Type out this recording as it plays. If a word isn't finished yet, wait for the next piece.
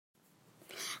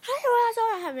Hi,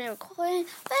 everyone. I haven't been recording.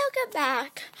 Welcome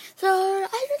back. So, I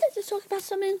wanted to talk about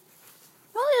something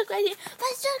really crazy, but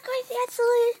it's not crazy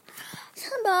actually.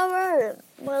 Tomorrow,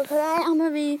 well, today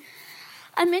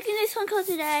I'm making this phone call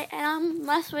today, and I'm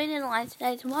last waiting in line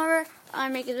today. Tomorrow,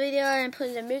 I'm making a video and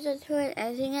putting the music to it,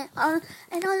 editing it, and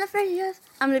on the 30th,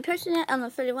 I'm going to be posting it on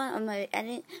the 31, I'm going to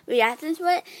be reacting to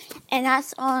it, and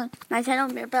that's on my channel,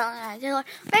 Mirabelle and Taylor.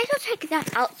 Maybe go check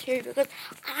that out too, because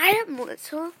I am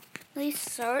literally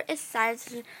so excited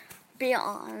to be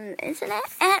on the internet,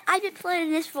 and I've been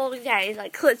playing this for days,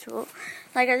 literal.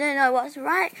 I didn't know what's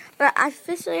right, but I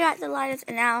officially got the lighters,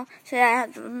 and now, so I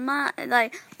have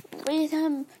to, read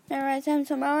them, memorize them.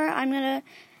 Tomorrow I'm gonna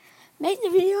make the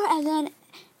video and then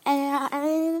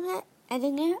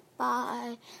edit it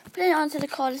by putting it onto the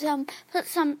call, put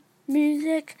some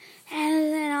music,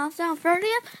 and then after on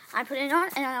 30th I put it on,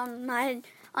 and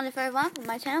on the 31st on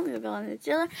my channel we will be on the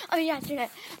dealer. Oh yeah, today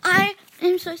I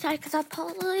am so excited because I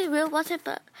probably will watch it,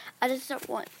 but I just don't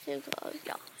want to go,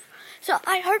 yeah. So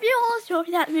I hope you all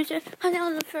enjoy that music. I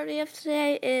know the 30th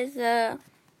today is I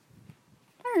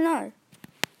don't know.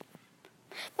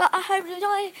 But I hope you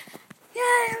enjoy.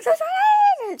 Yeah, I'm so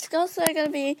excited. It's also going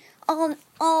to be on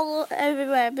all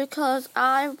everywhere because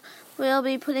I will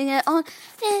be putting it on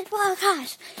this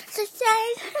podcast. So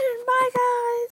stay tuned. Bye, guys.